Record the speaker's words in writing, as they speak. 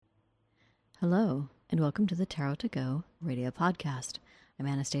Hello, and welcome to the Tarot to Go radio podcast. I'm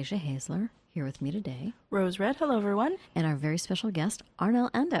Anastasia Hazler, here with me today. Rose Red, hello everyone. And our very special guest,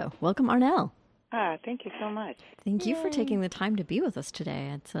 Arnel Ando. Welcome, Arnel. Thank you so much. Thank you for taking the time to be with us today.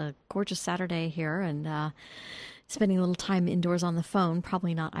 It's a gorgeous Saturday here, and spending a little time indoors on the phone,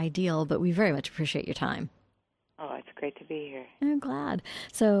 probably not ideal, but we very much appreciate your time. Oh, it's great to be here. I'm glad.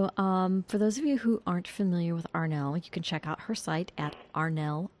 So for those of you who aren't familiar with Arnel, you can check out her site at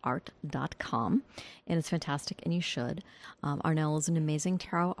arnelart.com, and it's fantastic, and you should. Arnel is an amazing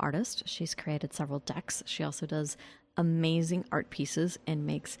tarot artist. She's created several decks. She also does amazing art pieces and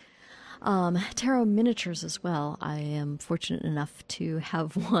makes tarot miniatures as well. I am fortunate enough to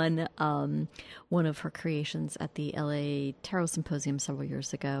have one of her creations at the LA Tarot Symposium several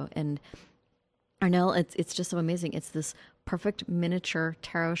years ago, and Arnel, it's just so amazing. It's this perfect miniature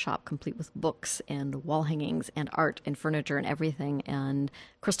tarot shop, complete with books and wall hangings and art and furniture and everything, and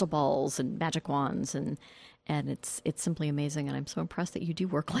crystal balls and magic wands, and it's simply amazing. And I'm so impressed that you do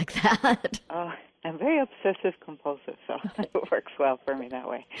work like that. Oh, I'm very obsessive compulsive, so it works well for me that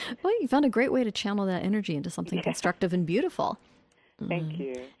way. Well, you found a great way to channel that energy into something constructive and beautiful. Thank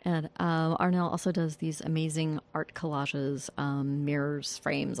you. And Arnel also does these amazing art collages, mirrors,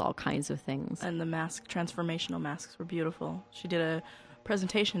 frames, all kinds of things. And the transformational masks were beautiful. She did a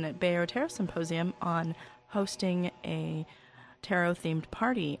presentation at Bay Area Tarot Symposium on hosting a tarot-themed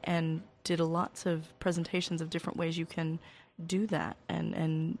party and did lots of presentations of different ways you can do that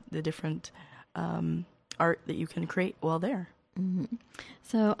and the different art that you can create while there. Mm-hmm.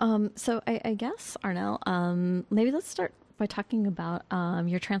 So I guess, Arnel, maybe let's start by talking about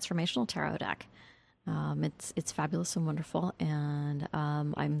your transformational tarot deck. It's fabulous and wonderful, and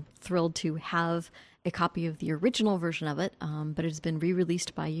I'm thrilled to have a copy of the original version of it, but it's been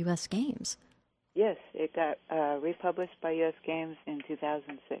re-released by U.S. Games. Yes, it got republished by U.S. Games in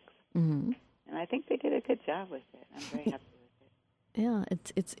 2006, and I think they did a good job with it. I'm very happy with it. Yeah,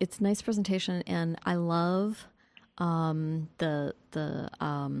 it's a nice presentation, and I love the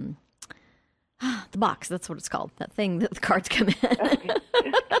box, that's what it's called. That thing that the cards come in. Okay.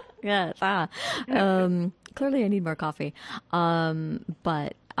 Yes. Clearly I need more coffee.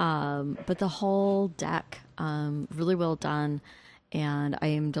 But the whole deck, really well done. And I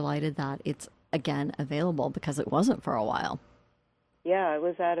am delighted that it's again available because it wasn't for a while. Yeah, it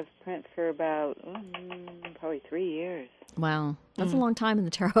was out of print for about probably 3 years. Wow. That's a long time in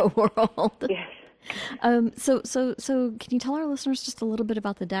the tarot world. Yes. So can you tell our listeners just a little bit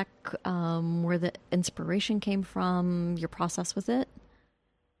about the deck, where the inspiration came from, your process with it?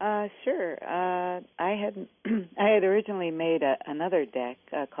 Sure. I had originally made another deck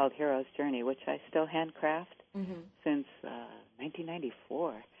called Hero's Journey, which I still handcraft since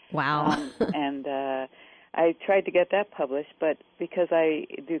 1994. Wow. And I tried to get that published, but because I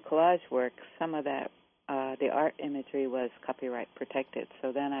do collage work, some of that, the art imagery was copyright protected.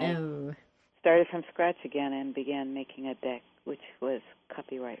 So then I started from scratch again and began making a deck which was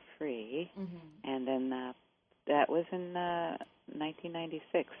copyright free, and then that was in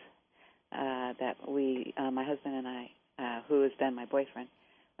 1996 that we, my husband and I, who was then my boyfriend,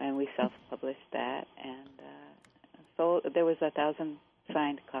 and we self-published that, and sold. There was 1,000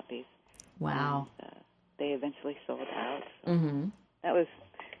 signed copies. Wow! And, they eventually sold out. So that was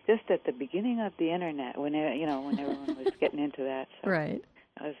just at the beginning of the internet when everyone was getting into that. So right.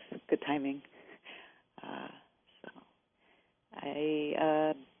 That was good timing.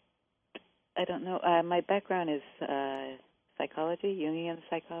 I don't know. My background is psychology, Jungian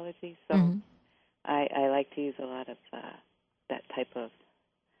psychology, so I like to use a lot of that type of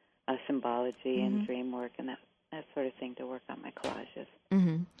symbology and dream work and that sort of thing to work on my collages.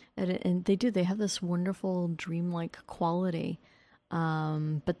 And they have this wonderful dreamlike quality,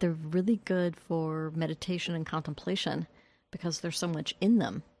 but they're really good for meditation and contemplation because there's so much in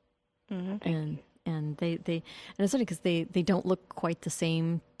them. And it's funny because they don't look quite the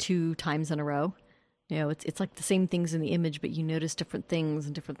same 2 times in a row. You know, it's like the same things in the image, but you notice different things,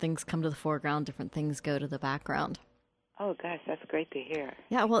 and different things come to the foreground, different things go to the background. Oh gosh, that's great to hear.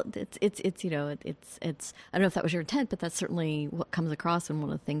 Yeah, well, it's I don't know if that was your intent, but that's certainly what comes across, and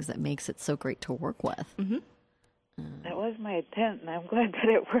one of the things that makes it so great to work with. That was my intent, and I'm glad that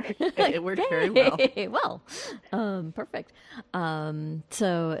it worked. It worked very well. Perfect.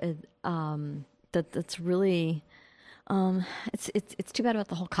 That's really, it's too bad about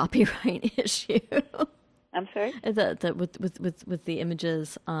the whole copyright issue. I'm sorry? With the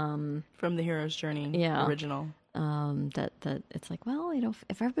images from the Hero's Journey original. That it's like, well,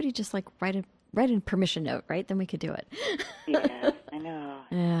 if everybody just like write a permission note, right, then we could do it. Yes, I know.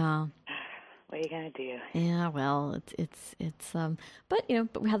 Yeah. What are you gonna do? Yeah, well, but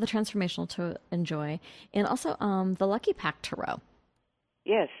but we have the transformational to enjoy, and also the Lucky Pack Tarot.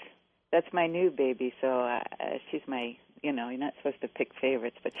 Yes, that's my new baby. So she's my, you're not supposed to pick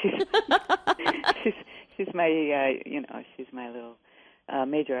favorites, but she's my, she's my little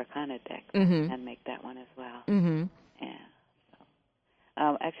major arcana deck, and make that one as well. Mm-hmm. Yeah.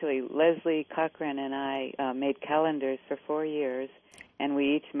 So, actually, Leslie Cochran and I made calendars for 4 years, and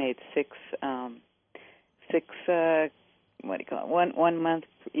we each made six. What do you call it? One month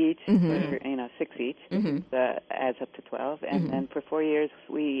each, for, 6 each. Adds up to 12. And then for 4 years,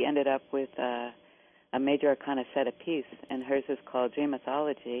 we ended up with a major arcana set apiece, and hers is called Dream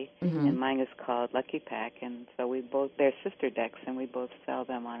Mythology, and mine is called Lucky Pack. And so they're sister decks, and we both sell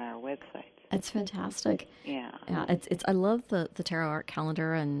them on our website. It's fantastic. Yeah. Yeah, it's I love the tarot art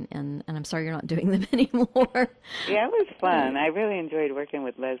calendar, and I'm sorry you're not doing them anymore. Yeah, it was fun. I really enjoyed working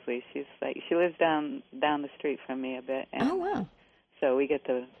with Leslie. She lives down the street from me a bit. And, oh wow. So we get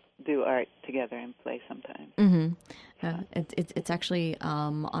to do art together and play sometimes. It's actually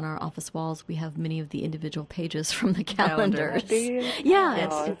on our office walls. We have many of the individual pages from the calendars. Do you?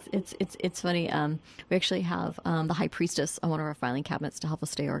 Yeah, it's funny. We actually have the High Priestess on one of our filing cabinets to help us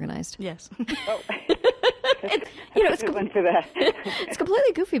stay organized. Yes. Oh. It's one for that. It's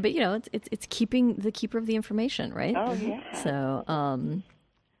completely goofy, but it's keeping the keeper of the information, right? Oh yeah. So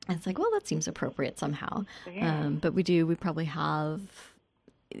it's like, well, that seems appropriate somehow. Yeah. But we probably have,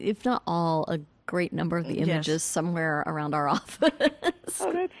 if not all, a great number of the images somewhere around our office.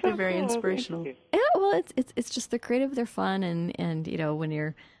 Oh, that's so They're very cool. inspirational. Yeah, well, it's just they're creative, they're fun, and when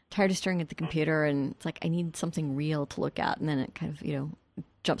you're tired of staring at the computer and it's like, I need something real to look at, and then it kind of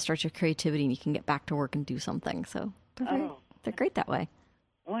jumpstarts your creativity, and you can get back to work and do something. So they're great that way.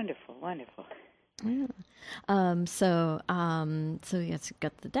 Wonderful. Yeah. So yes, you've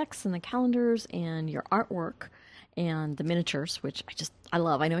got the decks and the calendars and your artwork and the miniatures, which I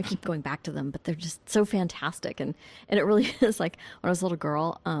love. I know I keep going back to them, but they're just so fantastic. And it really is like when I was a little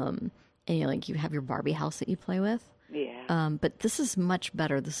girl, and you have your Barbie house that you play with. Yeah. But this is much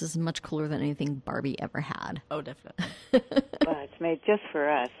better. This is much cooler than anything Barbie ever had. Oh, definitely. Well, it's made just for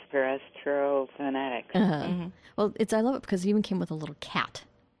us tarot fanatics. Well, I love it because it even came with a little cat.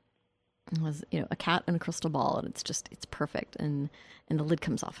 It was, a cat and a crystal ball, and it's perfect. And the lid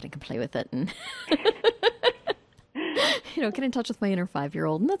comes off, and I can play with it, and get in touch with my inner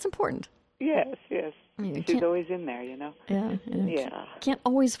 5-year-old, and that's important. Yes. She's always in there, Yeah. Yeah. Can't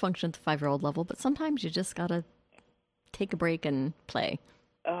always function at the 5-year-old level, but sometimes you just gotta take a break and play.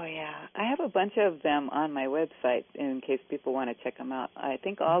 Oh yeah, I have a bunch of them on my website in case people want to check them out. I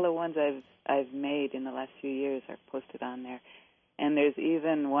think all the ones I've made in the last few years are posted on there. And there's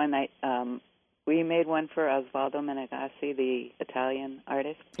even one we made one for Osvaldo Menegassi, the Italian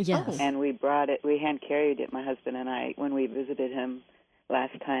artist. Yes. And we hand carried it, my husband and I, when we visited him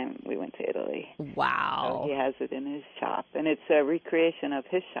last time we went to Italy. Wow. So he has it in his shop, and it's a recreation of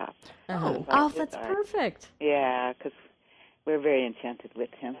his shop. Oh, that's perfect. Yeah, because we're very enchanted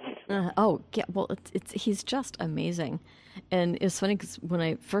with him. Yeah. Well, he's just amazing, and it's funny because when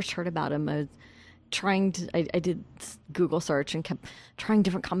I first heard about him, I did Google search and kept trying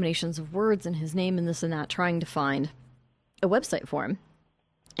different combinations of words and his name and this and that, trying to find a website for him.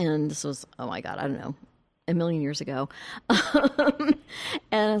 And this was, oh my God, I don't know, a million years ago. And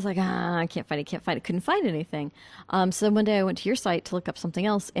I was like, I can't find it. Couldn't find anything. So then one day I went to your site to look up something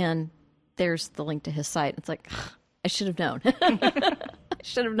else, and there's the link to his site. It's like, I should have known. I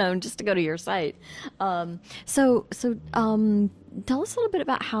should have known just to go to your site. So tell us a little bit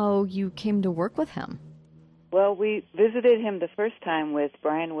about how you came to work with him. Well, we visited him the first time with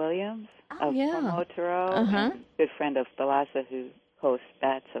Brian Williams of Promo Tarot, a good friend of Thalassa, who hosts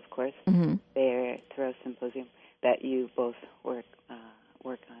BATS, of course, their Tarot Symposium that you both work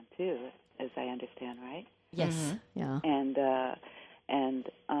on too, as I understand, right? Yes. Yeah. And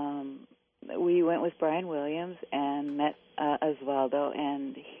we went with Brian Williams and met Osvaldo,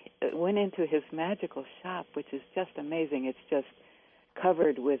 and went into his magical shop, which is just amazing. It's just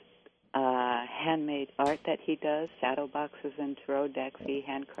covered with handmade art that he does, shadow boxes and tarot decks he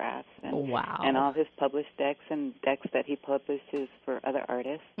handcrafts, and all his published decks and decks that he publishes for other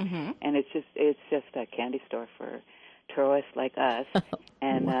artists. And it's just a candy store for tarotists like us,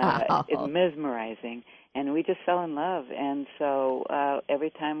 and it's mesmerizing. And we just fell in love. And so every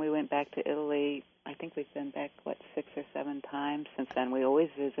time we went back to Italy, I think we've been back, 6 or 7 times since then. We always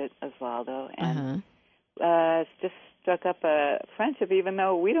visit Osvaldo. And it's just struck up a friendship, even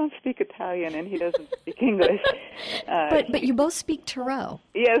though we don't speak Italian and he doesn't speak English. But you both speak Tarot.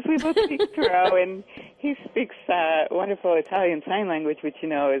 Yes, we both speak Tarot. And he speaks wonderful Italian Sign Language, which,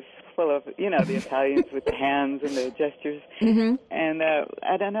 is full of, the Italians with the hands and the gestures. Mm-hmm. And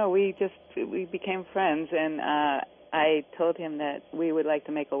I don't know, we became friends, and I told him that we would like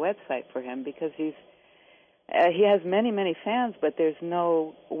to make a website for him because he has many, many fans, but there's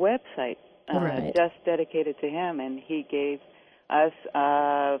no website Right. just dedicated to him. And he gave us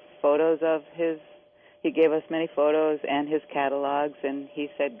photos of his. He gave us many photos and his catalogs, and he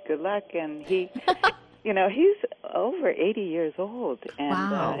said, "Good luck." And he, he's over 80 years old, and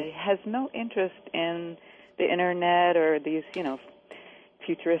Wow. has no interest in the internet or these,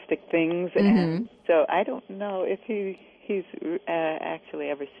 futuristic things. Mm-hmm. And so I don't know if he's actually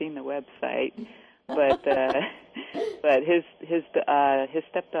ever seen the website, but but his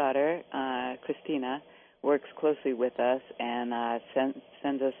stepdaughter Christina works closely with us and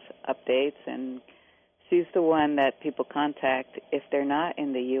sends us updates, and she's the one that people contact if they're not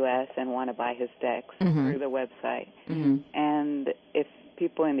in the U.S. and want to buy his decks through the website. Mm-hmm. And if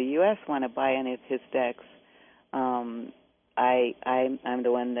people in the U.S. want to buy any of his decks, I'm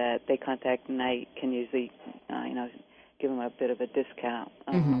the one that they contact, and I can usually, give them a bit of a discount.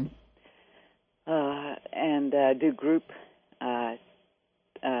 And do group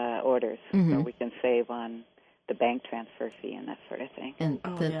orders, so we can save on the bank transfer fee and that sort of thing. And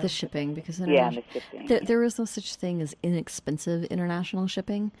the shipping, because and the shipping. There is no such thing as inexpensive international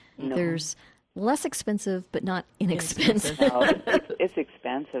shipping. No. There's less expensive, but not inexpensive. No, it's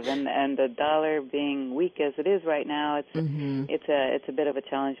expensive, and the dollar being weak as it is right now, it's a bit of a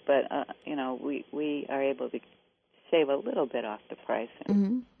challenge. But we are able to save a little bit off the price,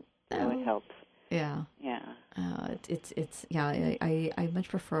 and it helps. Yeah. Yeah. I much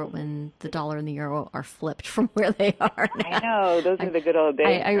prefer it when the dollar and the euro are flipped from where they are now. I know, those are the good old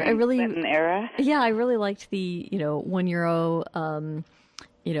days. I really, Clinton era. Yeah, I really liked the €1.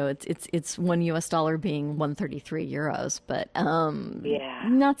 It's $1 being 133 euros, but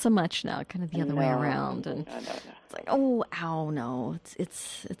not so much now. Kind of the other way around, and No. it's like, no.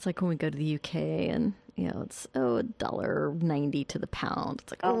 It's like when we go to the UK and it's $1.90 to the pound.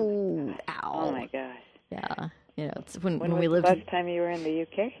 It's like ow. Oh my gosh. Yeah, it's when was we lived. The last time you were in the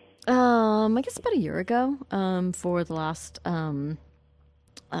UK? I guess about a year ago. For the last London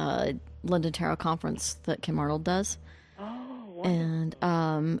Tarot conference that Kim Arnold does. Oh, and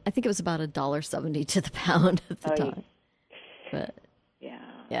I think it was about $1.70 to the pound at the time. But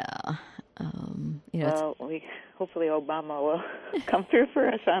yeah, hopefully Obama will come through for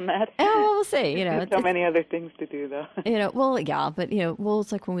us on that. Well, we'll see. There's so many other things to do, though. But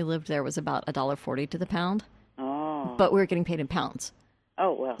it's like when we lived there, it was about $1.40 to the pound. Oh, but we were getting paid in pounds.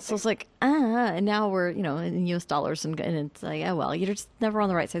 Oh, well. So it's like, and now we're, in U.S. dollars, and it's like, you're just never on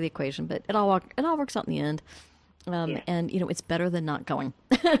the right side of the equation, but it all works out in the end. And, it's better than not going.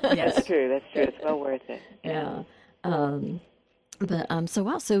 Yes. That's true. It's well worth it. Yeah.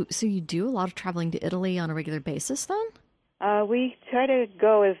 So you do a lot of traveling to Italy on a regular basis then? We try to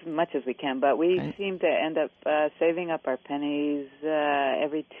go as much as we can, but we seem to end up saving up our pennies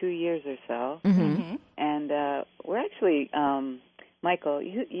every 2 years or so. Mm-hmm. And we're actually... Michael,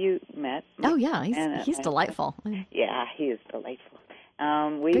 you met. Oh, yeah, he's delightful. Yeah, he is delightful.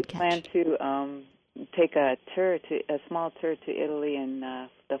 We plan to take a small tour to Italy in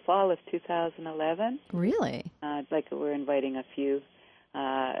the fall of 2011. Really? We're inviting a few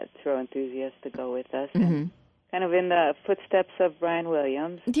tarot enthusiasts to go with us, and kind of in the footsteps of Brian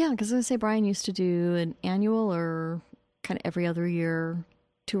Williams. Yeah, because I was going to say Brian used to do an annual or kind of every other year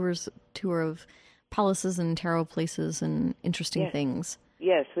tour of palaces and tarot places and interesting things.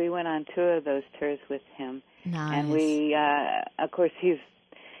 Yes, we went on 2 of those tours with him. Nice. And we, of course, he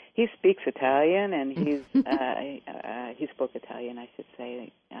speaks Italian, and he spoke Italian, I should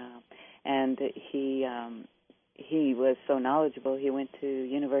say. And he was so knowledgeable. He went to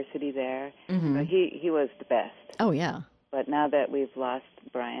university there. Mm-hmm. So he was the best. Oh, yeah. But now that we've lost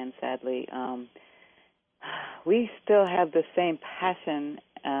Brian, sadly, we still have the same passion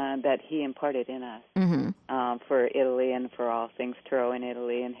that he imparted in us for Italy and for all things tarot in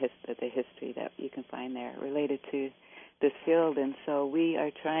Italy and the history that you can find there related to this field. And so we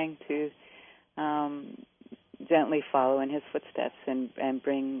are trying to gently follow in his footsteps and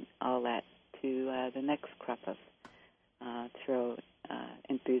bring all that to the next crop of tarot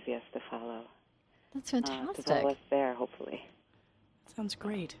enthusiasts to follow. That's fantastic. To follow us there, hopefully. Sounds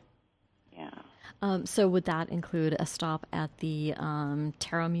great. Yeah. So would that include a stop at the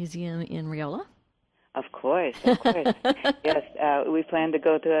Tarot Museum in Riola? Of course. Yes, we plan to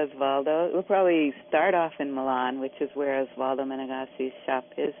go to Osvaldo. We'll probably start off in Milan, which is where Osvaldo Menegassi's shop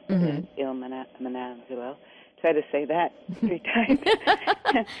is, Il Menangelo. Try to say that 3 times.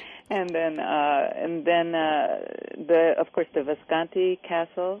 And then the of course the Visconti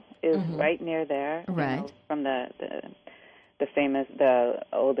Castle is right near there. Right. You know, from the famous, the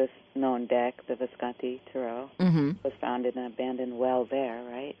oldest known deck, the Visconti Turo, was found in an abandoned well there,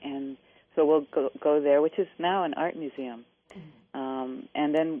 right? And so we'll go there, which is now an art museum.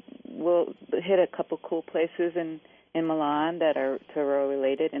 And then we'll hit a couple cool places in Milan that are Turo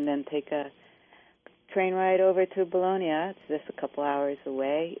related, and then take a train ride over to Bologna. It's just a couple hours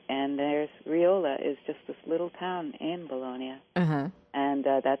away, and there's Riola, is just this little town in Bologna, and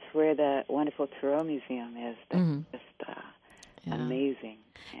that's where the wonderful Turo Museum is. That's just amazing.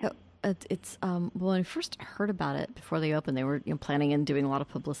 It's when I first heard about it before they opened, they were planning and doing a lot of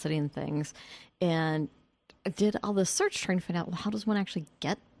publicity and things, and I did all this search trying to find out, well, how does one actually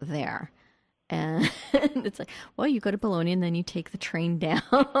get there? And it's like, well, you go to Bologna and then you take the train down.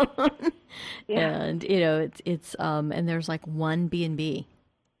 And it's and there's like one B&B.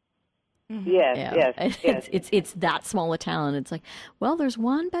 Yes. It's that small a town. It's like, well, there's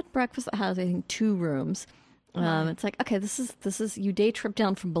one bed and breakfast that has, I think, 2 rooms. It's like, okay, this is you day trip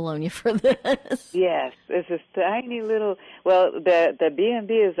down from Bologna for this. Yes, it's this tiny little. Well, the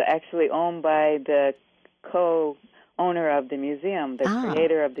B&B is actually owned by the co-owner of the museum, the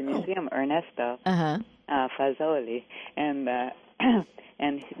creator of the museum, Ernesto Fazzoli, and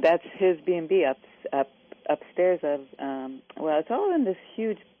that's his B&B upstairs of. Well, it's all in this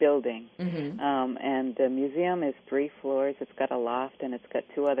huge building, and the museum is 3 floors. It's got a loft and it's got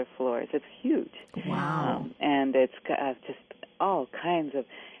 2 other floors. It's huge. Wow! And it's got just all kinds of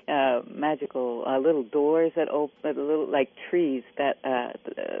magical little doors that open, little like trees that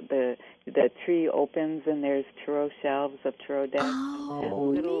the tree opens and there's Turo shelves of Turo decks, and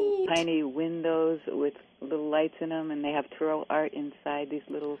little tiny windows with little lights in them, and they have Turo art inside these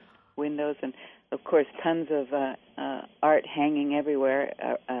little windows, and of course tons of art hanging everywhere,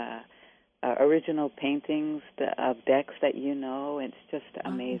 original paintings of decks that it's just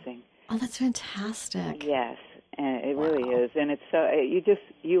amazing. Oh, that's fantastic. Yes. And it really is, and it's so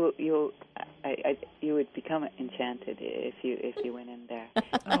you would become enchanted if you went in there.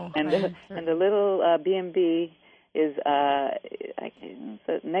 And the little B&B is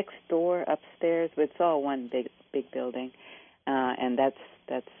next door upstairs, but it's all one big building, and that's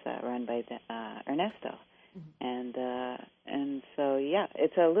run by Ernesto, and so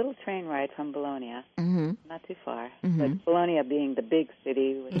it's a little train ride from Bologna, not too far, but Bologna being the big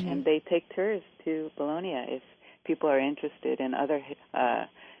city, and they take tours to Bologna if people are interested in other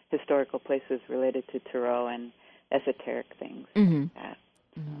historical places related to Turo and esoteric things like that.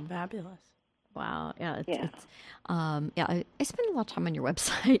 Fabulous. Wow. Yeah. I spend a lot of time on your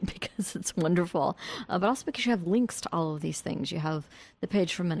website because it's wonderful, but also because you have links to all of these things. You have the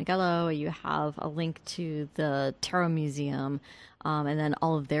page from Meneghello, you have a link to the Taro Museum, and then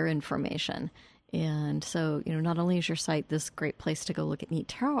all of their information. And so, not only is your site this great place to go look at neat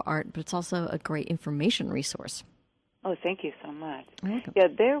tarot art, but it's also a great information resource. Oh, thank you so much. You're welcome. Yeah,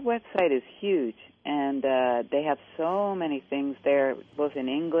 their website is huge, and they have so many things there, both in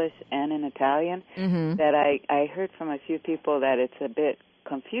English and in Italian, that I heard from a few people that it's a bit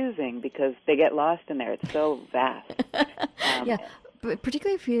confusing because they get lost in there. It's so vast. But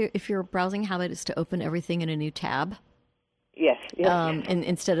particularly if your browsing habit is to open everything in a new tab. Yes. And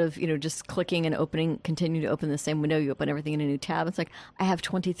instead of, just clicking and continue to open the same window, you open everything in a new tab. It's like, I have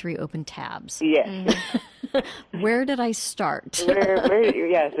 23 open tabs. Yes. Where did I start?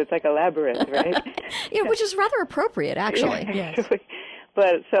 Yes, it's like a labyrinth, right? Which is rather appropriate, actually. Yeah, actually. Yes.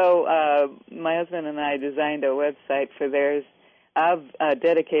 But so my husband and I designed a website for theirs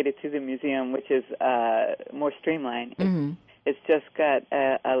dedicated to the museum, which is more streamlined. It's just got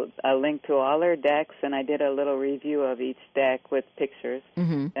a link to all their decks, and I did a little review of each deck with pictures,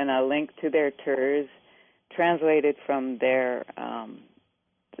 and a link to their tours, translated from their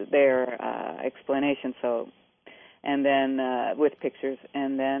explanation. So, and then with pictures,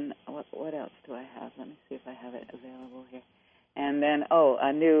 and then what else do I have? Let me see if I have it available here. And then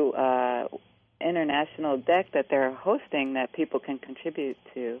a new international deck that they're hosting that people can contribute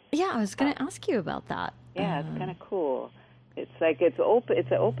to. Yeah, I was going to ask you about that. Yeah, it's kind of cool. It's like it's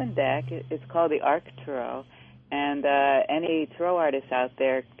an open deck. It's called the Arc Turo, and any Turo artist out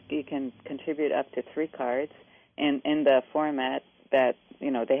there, you can contribute up to 3 cards in the format that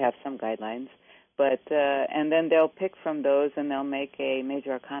they have some guidelines, but and then they'll pick from those and they'll make a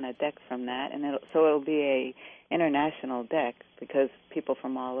Major Arcana deck from that, and it'll be a international deck because people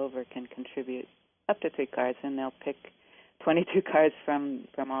from all over can contribute up to 3 cards, and they'll pick 22 cards from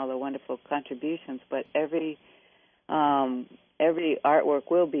all the wonderful contributions, but every artwork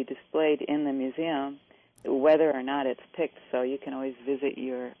will be displayed in the museum, whether or not it's picked. So you can always visit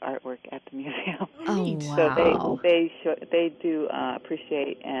your artwork at the museum. Oh, wow. So they do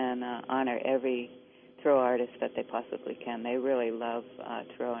appreciate and honor every Truro artist that they possibly can. They really love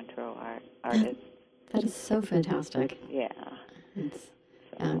Truro and Truro artists. That is so fantastic. Yeah.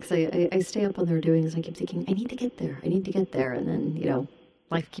 Because I stay up on their doings and I keep thinking, I need to get there. And then,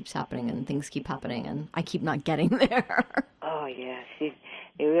 life keeps happening and things keep happening and I keep not getting there. Oh, yeah. It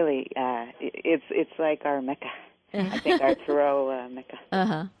really, it's like our Mecca. I think our Truro Mecca.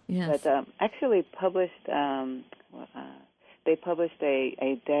 Uh-huh, yes. But actually published, they published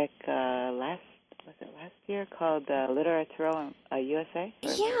a deck last year called Litera Truro USA?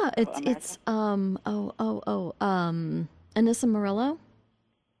 Yeah, it's Anissa Murillo.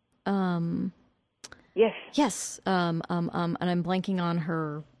 Yes. Yes. And I'm blanking on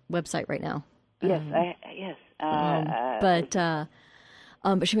her website right now. Yes.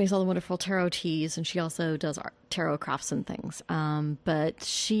 But she makes all the wonderful tarot teas, and she also does tarot crafts and things. But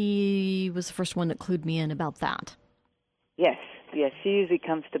she was the first one that clued me in about that. Yes. She usually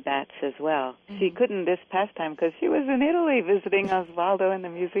comes to Bats as well. She couldn't this past time because she was in Italy visiting Osvaldo in the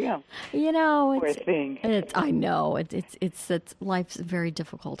museum. Poor thing. I know it's life's very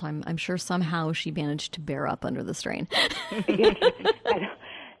difficult. I'm sure somehow she managed to bear up under the strain.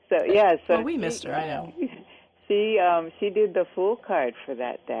 So we missed her. I know. She did the Fool card for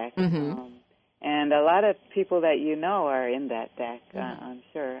that deck. And a lot of people that are in that deck, I'm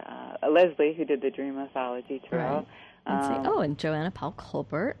sure. Leslie, who did the Dream Mythology Truro. Right. And Joanna Paul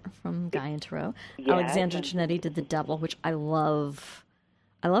Colbert from Guy and Tarot. Yeah, Alexandra Giannetti did the Devil, which I love.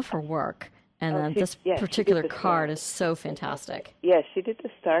 I love her work. And this particular card is so fantastic. Yes, she did the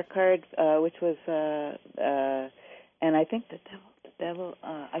Star card, which was, and I think the Devil,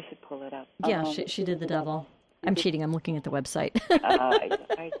 I should pull it up. Yeah, she did the Devil. I'm cheating. I'm looking at the website.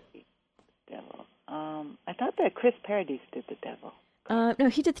 Devil. I thought that Chris Paradis did the Devil. No,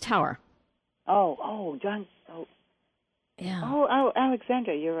 he did the Tower. John. Yeah.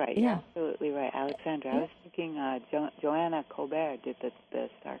 Alexandra, you're right. Yeah. You're absolutely right, Alexandra. I was thinking Joanna Colbert did the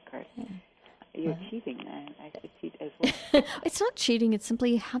Star card. Yeah. You're cheating, man. I should cheat as well. It's not cheating. It's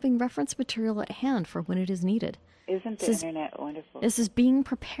simply having reference material at hand for when it is needed. Isn't the internet wonderful? This is being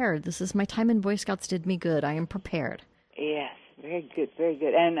prepared. This is my time in Boy Scouts did me good. I am prepared. Yes, very good, very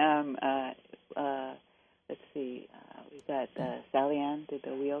good. And let's see, we got Sally Ann did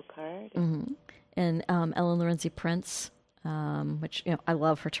the wheel card. Mm-hmm. And Ellen Lorenzi Prince, which I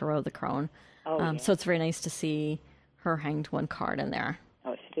love her Tarot the Crone. So it's very nice to see her hanged one card in there.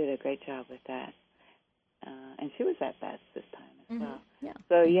 Oh, she did a great job with that. And she was at Bats this time as well. Yeah.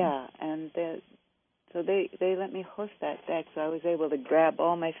 So and so they let me host that deck, so I was able to grab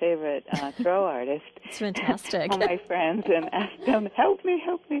all my favorite Tarot artists. It's fantastic. All my friends and ask them, help me.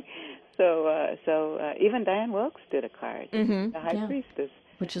 So even Diane Wilkes did a card, the High Priestess.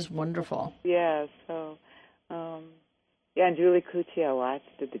 Which is wonderful. Yeah, so, and Julie Kuchia-Watts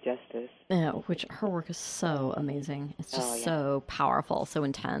did the Justice. Yeah, which her work is so amazing. It's just so powerful, so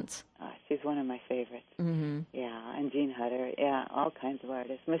intense. She's one of my favorites. Mm-hmm. Yeah, and Jean Hutter. Yeah, all kinds of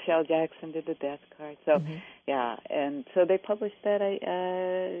artists. Michelle Jackson did the Death card. So, and so they published that,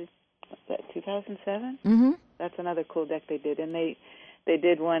 2007? Mm-hmm. That's another cool deck they did. And they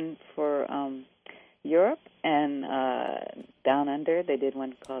did one for Europe and down under. They did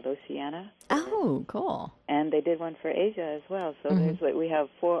one called Oceania. Oh, cool. And they did one for Asia as well. So we have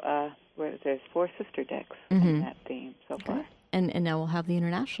there's 4 sister decks in that theme so far. And now we'll have the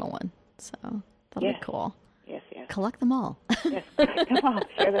international one. So that'll be cool. Yes. Collect them all. Yes, collect them all.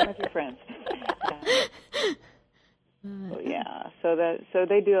 Share them with your friends. So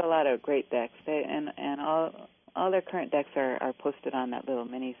they do a lot of great decks. And all their current decks are posted on that little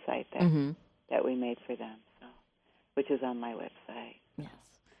mini site that we made for them, which is on my website. Yes,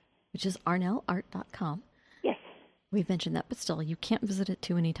 which is arnellart.com. Yes. We've mentioned that, but still, you can't visit it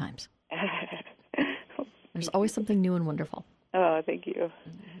too many times. There's always something new and wonderful. Oh, thank you.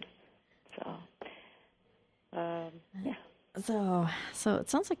 So it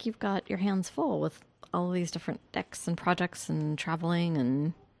sounds like you've got your hands full with all these different decks and projects and traveling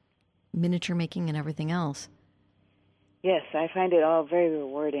and miniature making and everything else. Yes, I find it all very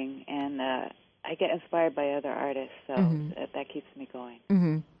rewarding, and I get inspired by other artists, so that keeps me going.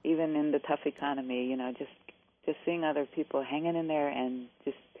 Mm-hmm. Even in the tough economy, just seeing other people hanging in there and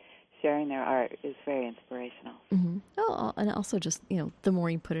just sharing their art is very inspirational. Mm-hmm. Oh, and also just, the more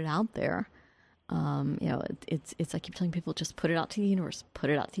you put it out there, it's like keep telling people, just put it out to the universe,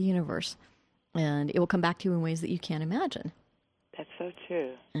 and it will come back to you in ways that you can't imagine. That's so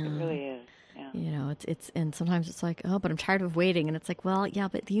true. It really is. Yeah. And sometimes it's like, oh, but I'm tired of waiting. And it's like, well, yeah,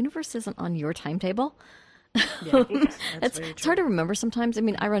 but the universe isn't on your timetable. Yeah, It's hard to remember sometimes. I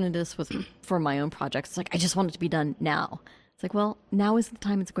mean, I run into this for my own projects. It's like, I just want it to be done now. It's like, well, now is the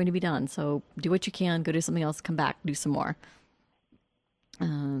time it's going to be done. So do what you can, go do something else, come back, do some more.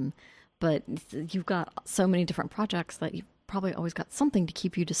 But you've got so many different projects that you've probably always got something to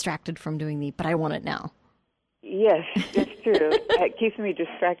keep you distracted from doing but I want it now. Yes, that's true. It keeps me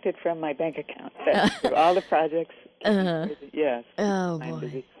distracted from my bank account. That's true. All the projects. Yes. Oh, I'm boy.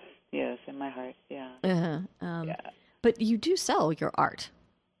 busy. Yes, in my heart. Yeah. Yeah. But you do sell your art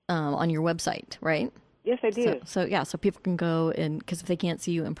on your website, right? Yes, I do. So people can go and, because if they can't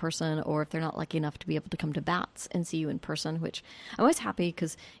see you in person, or if they're not lucky enough to be able to come to Bats and see you in person, which I'm always happy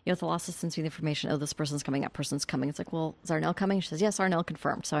because, you know, the loss sends me the information, oh, this person's coming, that person's coming. It's like, well, is Arnell coming? She says, yes, Arnell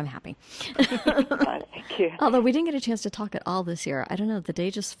confirmed. So I'm happy. Thank you. Although we didn't get a chance to talk at all this year. I don't know. The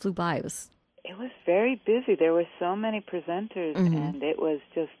day just flew by. It was very busy. There were so many presenters, and it was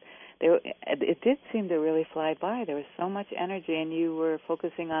just, it did seem to really fly by. There was so much energy, and you were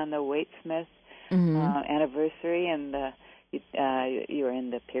focusing on the Waitsmith anniversary, and you were in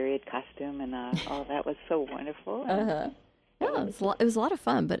the period costume, and all that was so wonderful. Yeah, it was a lot of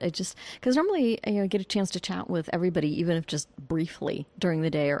fun, but it just, because normally, you know, I get a chance to chat with everybody, even if just briefly during the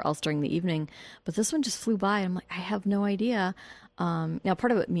day or else during the evening. But this one just flew by. And I'm like, I have no idea. Now,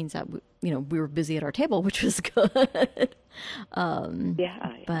 part of it means that, we were busy at our table, which was good. But you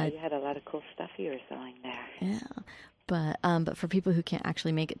had a lot of cool stuff you were selling there. Yeah. But for people who can't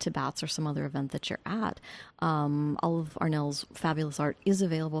actually make it to Bats or some other event that you're at, all of Arnell's fabulous art is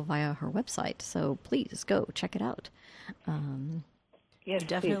available via her website. So please go check it out. Yes, you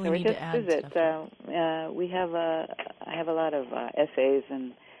definitely please. need to add visit. stuff. I have a lot of essays,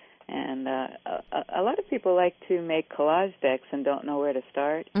 and a lot of people like to make collage decks and don't know where to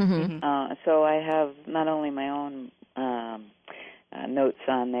start. So I have not only my own notes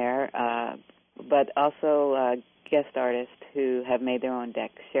on there, but also guest artists who have made their own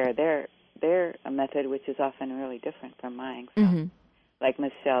decks share their method, which is often really different from mine. So, like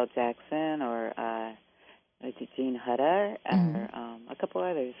Michelle Jackson or Jean Hutter, or a couple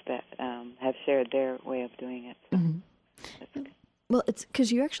others that have shared their way of doing it. So that's good. Well, it's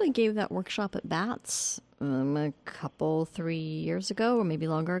because you actually gave that workshop at Bats a couple, 3 years ago, or maybe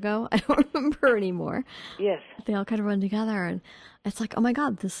longer ago. I don't remember anymore. Yes. They all kind of run together, and it's like, oh my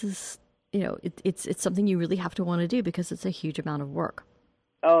God, this is, it's something you really have to want to do because it's a huge amount of work.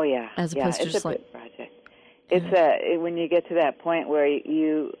 Oh yeah. As opposed to it's just a like big project. It's when you get to that point where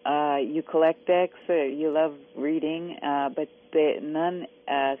you collect decks, you love reading, but none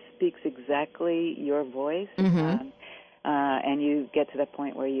speaks exactly your voice. And you get to the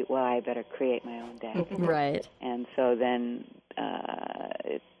point where I better create my own deck. Right. And so then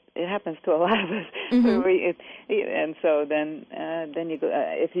it happens to a lot of us. And so then you go,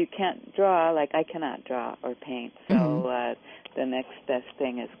 if you can't draw, like I cannot draw or paint, so the next best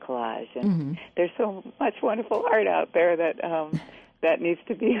thing is collage. And there's so much wonderful art out there that that needs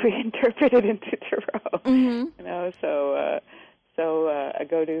to be reinterpreted into Tarot. So I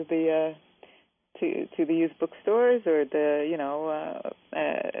go to the to the used bookstores or to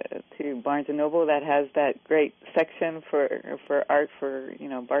Barnes and Noble that has that great section for art for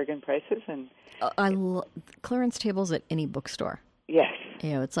bargain prices. And clearance tables at any bookstore. Yes.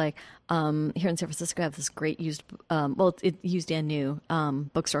 It's like here in San Francisco, I have this great used, it's used and new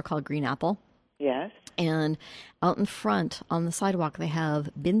bookstore called Green Apple. Yes. And out in front on the sidewalk, they have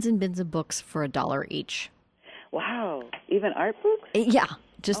bins and bins of books for $1 each. Wow. Even art books? Yeah.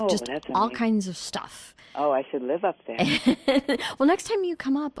 Just that's all amazing. Kinds of stuff. Oh, I should live up there. Well, next time you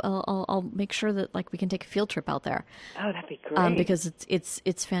come up, I'll make sure that we can take a field trip out there. Oh, that'd be great. Because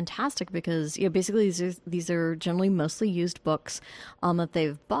it's fantastic because basically these are generally mostly used books that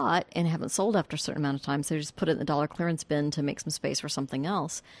they've bought and haven't sold after a certain amount of time. So they just put it in the dollar clearance bin to make some space for something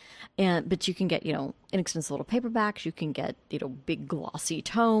else. But you can get inexpensive little paperbacks. You can get big glossy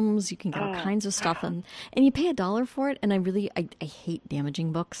tomes. You can get all kinds of stuff, and you pay $1 for it. And I hate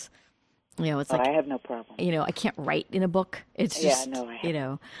damaging books. It's like I have no problem. I can't write in a book. It's just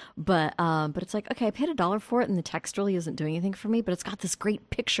but it's like, okay, I paid $1 for it, and the text really isn't doing anything for me. But it's got this great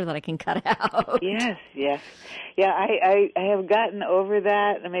picture that I can cut out. Yes. I have gotten over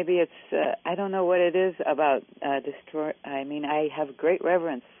that. Maybe it's I don't know what it is about destroy. I mean, I have great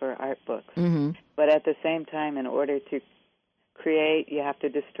reverence for art books, but at the same time, in order to create, you have to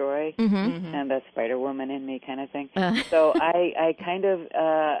destroy, and that's Spider-Woman in me kind of thing. So I kind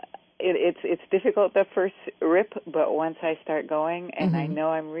of. It's difficult the first rip, but once I start going and I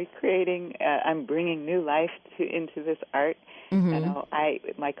know I'm recreating, I'm bringing new life into this art.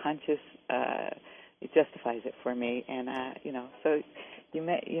 My conscience it justifies it for me, and so you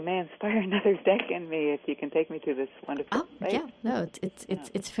may inspire another deck in me if you can take me to this wonderful place. Yeah, no,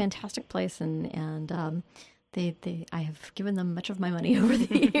 it's a fantastic place, and I have given them much of my money over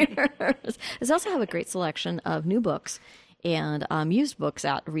the years. They also have a great selection of new books and used books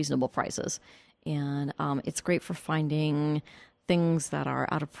at reasonable prices, and it's great for finding things that are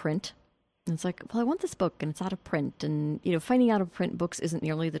out of print. And it's like, well, I want this book, and it's out of print, and finding out of print books isn't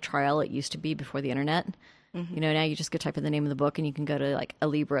nearly the trial it used to be before the internet. Mm-hmm. Now you just go type in the name of the book, and you can go to like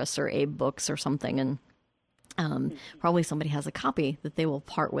Alibris or Abe Books or something, and probably somebody has a copy that they will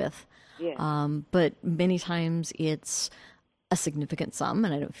part with. Yeah. But many times it's a significant sum,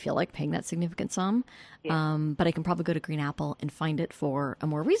 and I don't feel like paying that significant sum. Yeah. But I can probably go to Green Apple and find it for a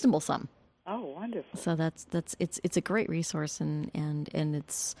more reasonable sum. Oh, wonderful! So it's a great resource, and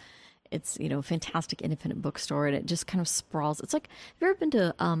it's a fantastic independent bookstore, and it just kind of sprawls. It's like, have you ever been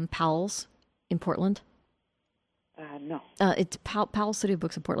to Powell's in Portland? No. It's Powell City of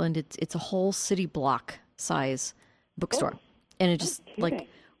Books in Portland. It's a whole city block size bookstore, and it just like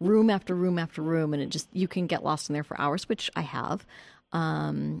room after room after room, and you can get lost in there for hours, which I have.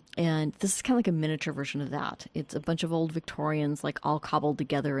 And this is kind of like a miniature version of that. It's a bunch of old Victorians like all cobbled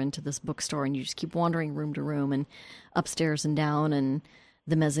together into this bookstore, and you just keep wandering room to room and upstairs and down and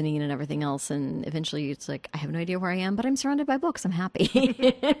the mezzanine and everything else, and eventually it's like, I have no idea where I am, but I'm surrounded by books. I'm happy.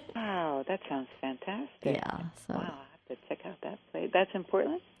 Wow, that sounds fantastic. Yeah. So. Wow, I have to check out that place. That's in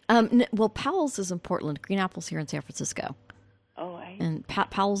Portland? Well, Powell's is in Portland. Green Apple's here in San Francisco. Oh, and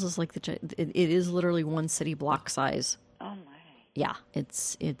Powell's is like it is literally one city block size. Oh my. Yeah,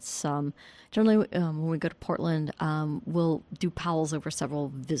 it's generally when we go to Portland, we'll do Powell's over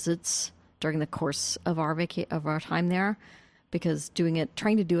several visits during the course of our time there. Because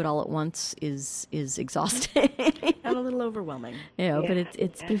trying to do it all at once is exhausting and a little overwhelming. Yeah, but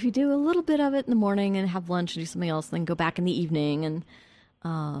but if you do a little bit of it in the morning and have lunch and do something else, and then go back in the evening and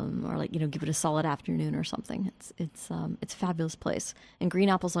or give it a solid afternoon or something. It's a fabulous place. And Green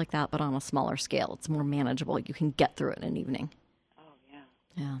Apple's like that, but on a smaller scale. It's more manageable. You can get through it in an evening. Oh yeah.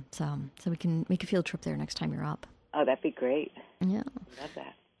 Yeah. So we can make a field trip there next time you're up. Oh, that'd be great. Yeah. Love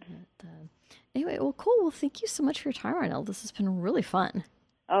that. But, anyway, well, cool. Well, thank you so much for your time, Arnell. This has been really fun.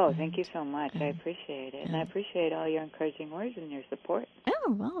 Oh, thank you so much. I appreciate it. And I appreciate all your encouraging words and your support.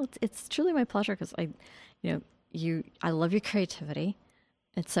 Oh, well, it's truly my pleasure because I love your creativity.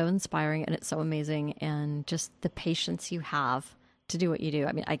 It's so inspiring and it's so amazing, and just the patience you have to do what you do.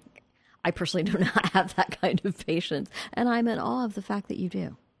 I mean, I personally do not have that kind of patience, and I'm in awe of the fact that you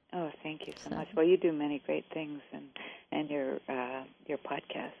do. Oh, thank you so much. Well, you do many great things, and your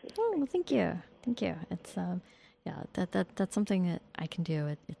podcast. Oh, well, thank you. It's that's something that I can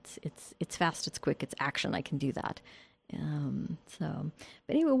do. It's fast, it's quick, it's action. I can do that. But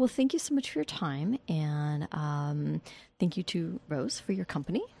anyway, well, thank you so much for your time, and thank you to Rose for your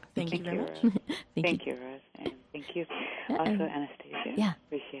company. Thank you very much. Thank you, Rose, and thank you also, Anastasia. Yeah,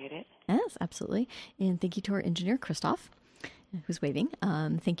 appreciate it. Yes, absolutely, and thank you to our engineer, Christoph, who's waving.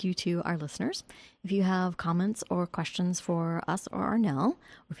 Thank you to our listeners. If you have comments or questions for us or Arnell, or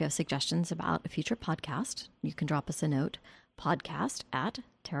if you have suggestions about a future podcast, you can drop us a note,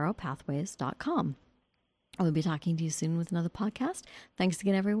 podcast@tarotpathways.com. I will be talking to you soon with another podcast. Thanks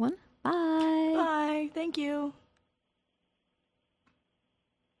again, everyone. Bye. Bye. Thank you.